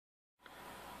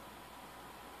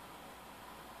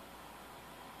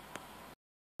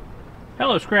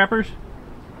Hello scrappers.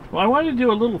 Well, I wanted to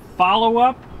do a little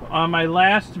follow-up on my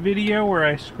last video where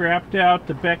I scrapped out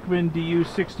the Beckman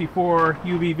DU-64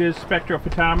 UV Vis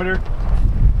spectrophotometer.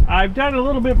 I've done a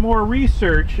little bit more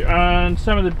research on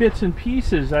some of the bits and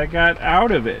pieces I got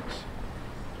out of it,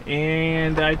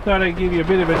 and I thought I'd give you a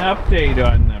bit of an update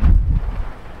on them.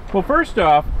 Well, first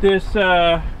off, this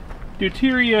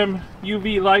Deuterium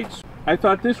UV lights, I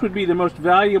thought this would be the most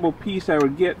valuable piece I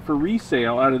would get for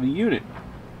resale out of the unit.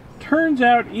 Turns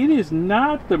out it is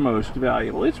not the most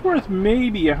valuable. It's worth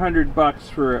maybe $100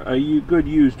 for a good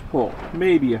used pull.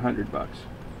 Maybe $100.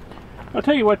 I'll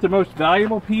tell you what the most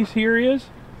valuable piece here is.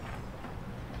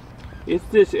 It's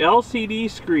this LCD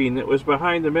screen that was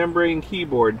behind the membrane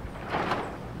keyboard.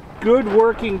 Good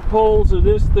working pulls of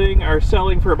this thing are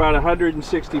selling for about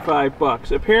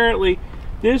 $165. Apparently,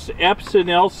 this Epson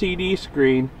LCD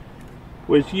screen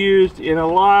was used in a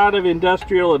lot of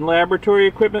industrial and laboratory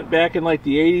equipment back in like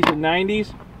the 80s and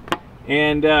 90s,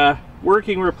 and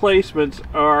working replacements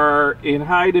are in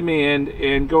high demand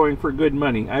and going for good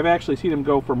money. I've actually seen them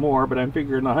go for more, but I'm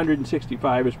figuring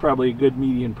 $165 is probably a good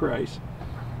median price.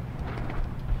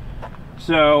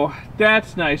 So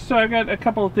that's nice. So I've got a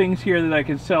couple of things here that I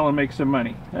can sell and make some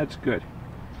money. That's good.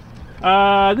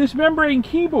 This membrane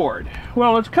keyboard,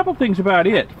 well, there's a couple things about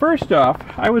it. First off,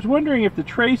 I was wondering if the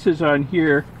traces on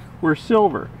here were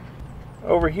silver.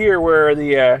 Over here where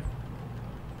the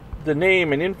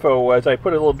name and info was, I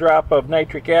put a little drop of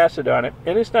nitric acid on it,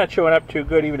 and it's not showing up too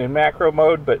good even in macro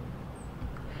mode, but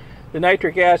the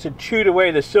nitric acid chewed away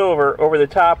the silver over the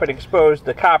top and exposed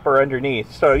the copper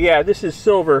underneath. So yeah, this is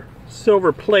silver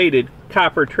plated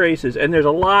copper traces, and there's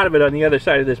a lot of it on the other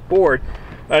side of this board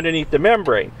underneath the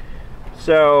membrane.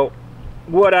 So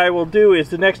what I will do is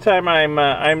the next time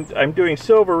I'm doing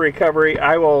silver recovery,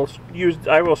 I will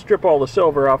strip all the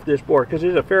silver off this board, because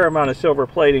there's a fair amount of silver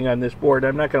plating on this board.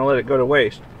 I'm not going to let it go to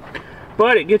waste.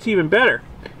 But it gets even better.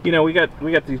 You know, we got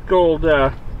these gold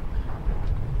pin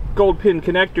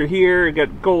connector here, we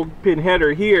got gold pin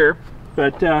header here,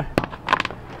 but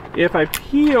if I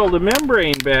peel the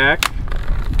membrane back,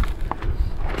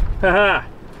 haha,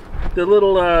 the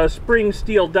little spring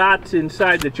steel dots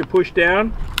inside that you push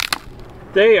down,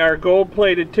 they are gold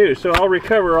plated too, so I'll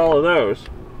recover all of those.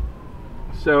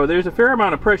 So there's a fair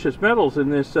amount of precious metals in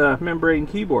this membrane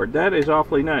keyboard. That is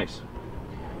awfully nice.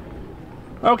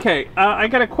 Okay, I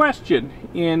got a question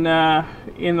in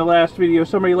the last video.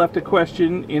 Somebody left a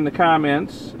question in the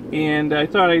comments, and I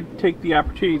thought I'd take the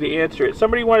opportunity to answer it.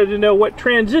 Somebody wanted to know what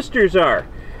transistors are,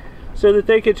 so that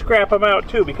they could scrap them out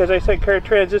too, because I said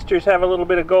transistors have a little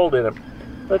bit of gold in them.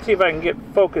 Let's see if I can get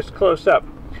focused close up.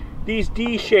 These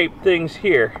D-shaped things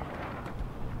here,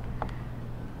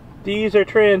 these are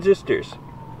transistors,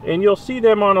 and you'll see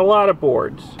them on a lot of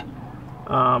boards.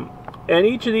 And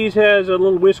each of these has a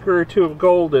little whisker or two of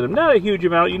gold in them. Not a huge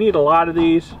amount. You need a lot of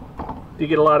these to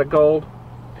get a lot of gold.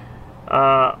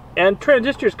 And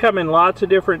transistors come in lots of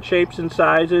different shapes and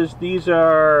sizes. These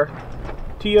are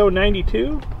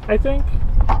TO92, I think.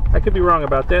 I could be wrong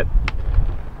about that.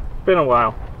 It's been a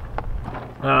while.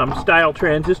 Style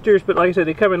transistors, but like I said,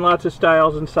 they come in lots of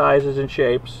styles and sizes and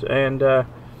shapes. And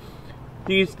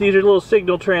these are little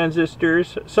signal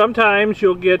transistors. Sometimes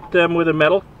you'll get them with a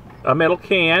metal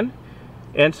can,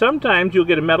 and sometimes you'll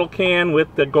get a metal can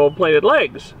with the gold-plated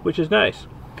legs, which is nice.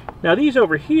 Now these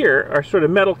over here are sort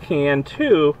of metal can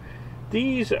too.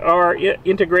 These are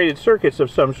integrated circuits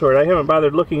of some sort. I haven't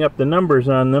bothered looking up the numbers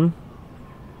on them.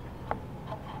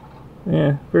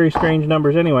 Yeah, very strange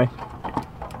numbers anyway.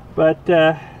 But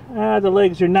the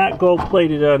legs are not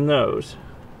gold-plated on those.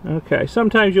 Okay,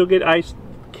 sometimes you'll get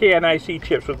can IC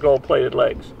chips with gold-plated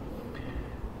legs.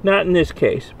 Not in this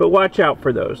case, but watch out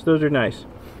for those. Those are nice.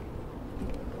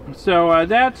 So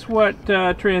that's what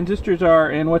transistors are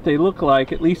and what they look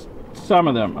like, at least some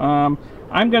of them.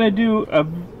 I'm going to do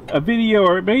a video,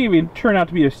 or it may even turn out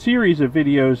to be a series of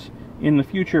videos in the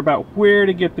future about where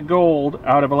to get the gold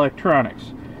out of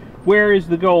electronics. Where is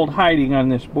the gold hiding on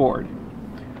this board?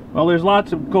 Well, there's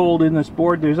lots of gold in this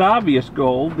board. There's obvious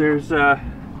gold. There's,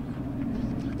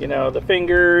 you know, the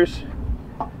fingers.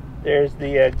 There's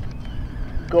the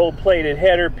gold-plated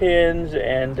header pins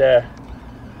and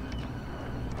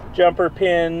jumper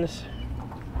pins,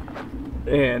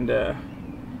 and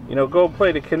you know,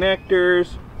 gold-plated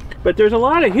connectors. But there's a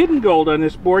lot of hidden gold on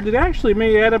this board that actually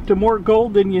may add up to more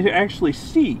gold than you actually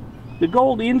see. The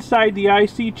gold inside the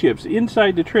IC chips,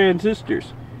 inside the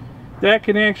transistors, that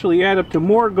can actually add up to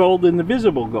more gold than the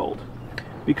visible gold,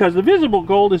 because the visible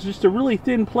gold is just a really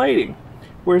thin plating,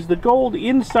 whereas the gold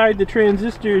inside the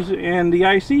transistors and the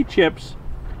IC chips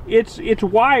it's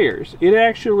wires. It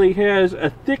actually has a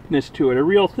thickness to it, a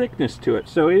real thickness to it.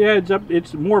 So it adds up.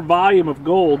 It's more volume of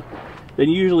gold than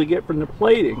you usually get from the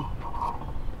plating.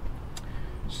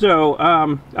 So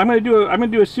I'm gonna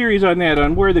do a series on that,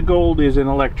 on where the gold is in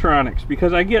electronics,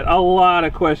 because I get a lot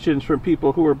of questions from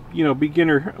people who are, you know,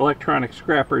 beginner electronic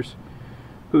scrappers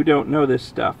who don't know this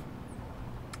stuff.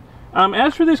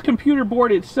 As for this computer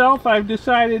board itself, I've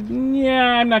decided,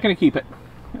 yeah, I'm not going to keep it.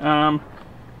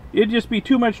 It'd just be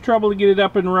too much trouble to get it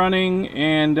up and running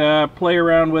and play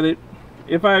around with it.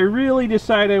 If I really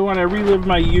decide I want to relive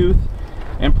my youth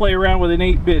and play around with an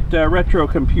 8-bit retro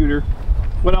computer,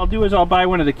 what I'll do is I'll buy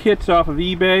one of the kits off of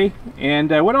eBay, and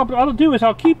what I'll do is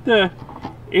I'll keep the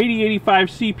 8085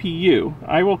 CPU.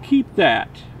 I will keep that,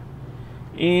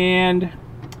 and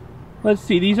let's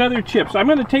see, these other chips. I'm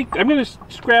gonna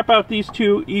scrap out these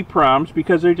two EEPROMs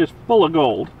because they're just full of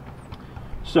gold.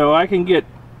 So I can get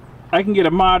a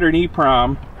modern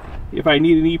EEPROM if I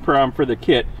need an EEPROM for the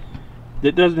kit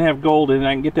that doesn't have gold in it.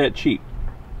 I can get that cheap.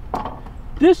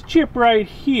 This chip right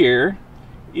here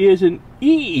is an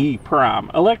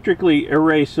EEPROM, electrically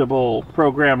erasable,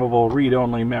 programmable,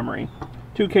 read-only memory,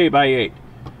 2K by 8.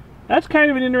 That's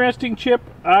kind of an interesting chip.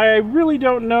 I really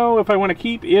don't know if I want to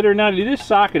keep it or not. It is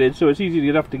socketed, so it's easy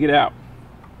enough to get out.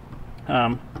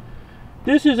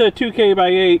 This is a 2K by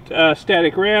 8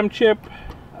 static RAM chip.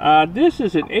 This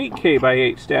is an 8K by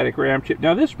 8 static RAM chip.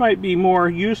 Now this might be more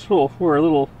useful for a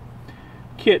little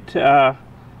kit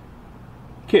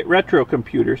retro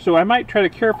computer, so I might try to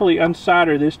carefully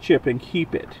unsolder this chip and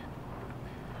keep it.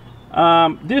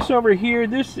 This over here,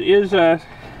 this is a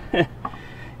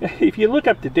if you look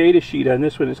up the data sheet on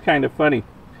this one, it's kind of funny.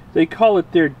 They call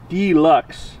it their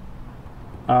deluxe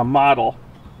model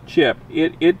chip.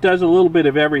 It does a little bit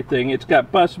of everything. It's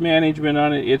got bus management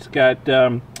on it. It's got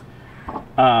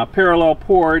parallel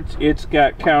ports. It's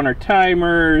got counter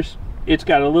timers. It's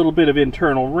got a little bit of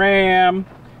internal RAM.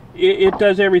 It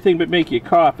does everything but make you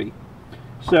coffee.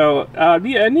 So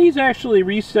and these actually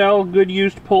resell. Good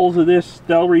used pulls of this,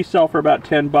 they'll resell for about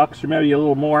 10 bucks or maybe a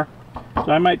little more.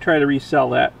 So I might try to resell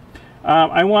that.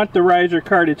 I want the riser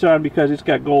card it's on because it's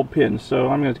got gold pins, so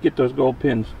I'm going to get those gold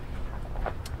pins.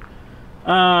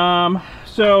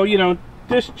 So, you know,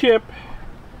 this chip,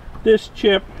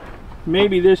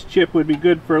 maybe this chip would be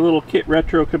good for a little kit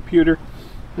retro computer.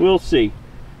 We'll see.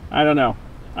 I don't know.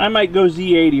 I might go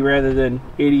Z80 rather than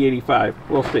 8085.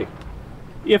 We'll see.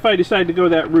 If I decide to go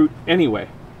that route anyway.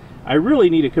 I really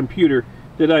need a computer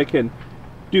that I can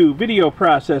do video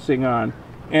processing on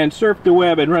and surf the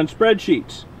web and run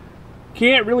spreadsheets.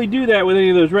 Can't really do that with any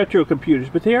of those retro computers,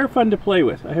 but they are fun to play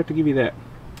with. I have to give you that.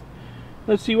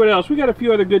 Let's see what else. We got a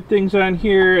few other good things on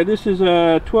here. This is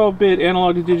a 12-bit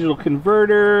analog to digital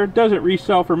converter. Doesn't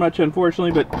resell for much,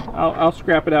 unfortunately, but I'll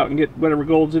scrap it out and get whatever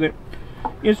gold's in it.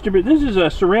 Instrument. This is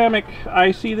a ceramic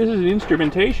IC. This is an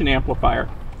instrumentation amplifier.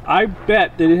 I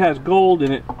bet that it has gold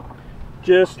in it,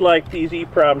 just like these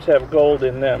EEPROMs have gold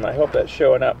in them. I hope that's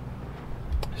showing up.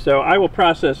 So I will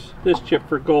process this chip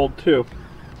for gold too.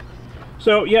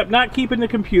 So yep, not keeping the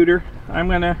computer. I'm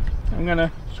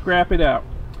gonna scrap it out.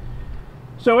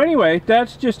 So anyway,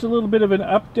 that's just a little bit of an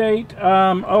update.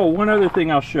 Oh, one other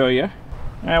thing I'll show you.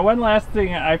 One last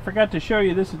thing, I forgot to show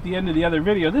you this at the end of the other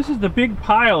video. This is the big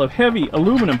pile of heavy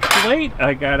aluminum plate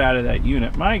I got out of that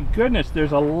unit. My goodness,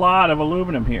 there's a lot of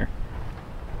aluminum here.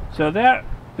 So that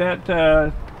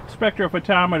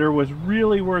spectrophotometer was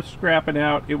really worth scrapping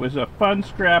out. It was a fun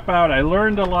scrap out. I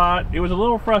learned a lot. It was a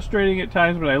little frustrating at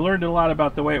times, but I learned a lot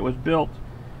about the way it was built.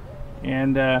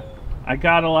 And I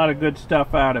got a lot of good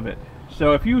stuff out of it.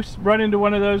 So if you run into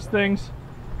one of those things,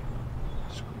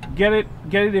 get it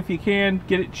if you can.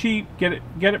 Get it cheap, get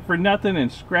it for nothing,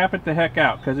 and scrap it the heck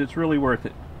out, because it's really worth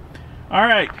it.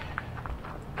 Alright,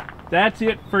 that's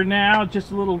it for now.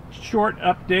 Just a little short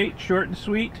update, short and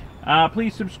sweet.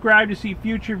 Please subscribe to see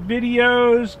future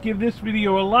videos. Give this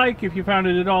video a like if you found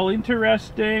it at all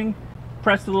interesting.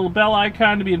 Press the little bell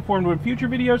icon to be informed when future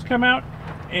videos come out.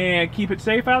 And keep it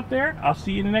safe out there. I'll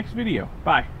see you in the next video.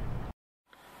 Bye.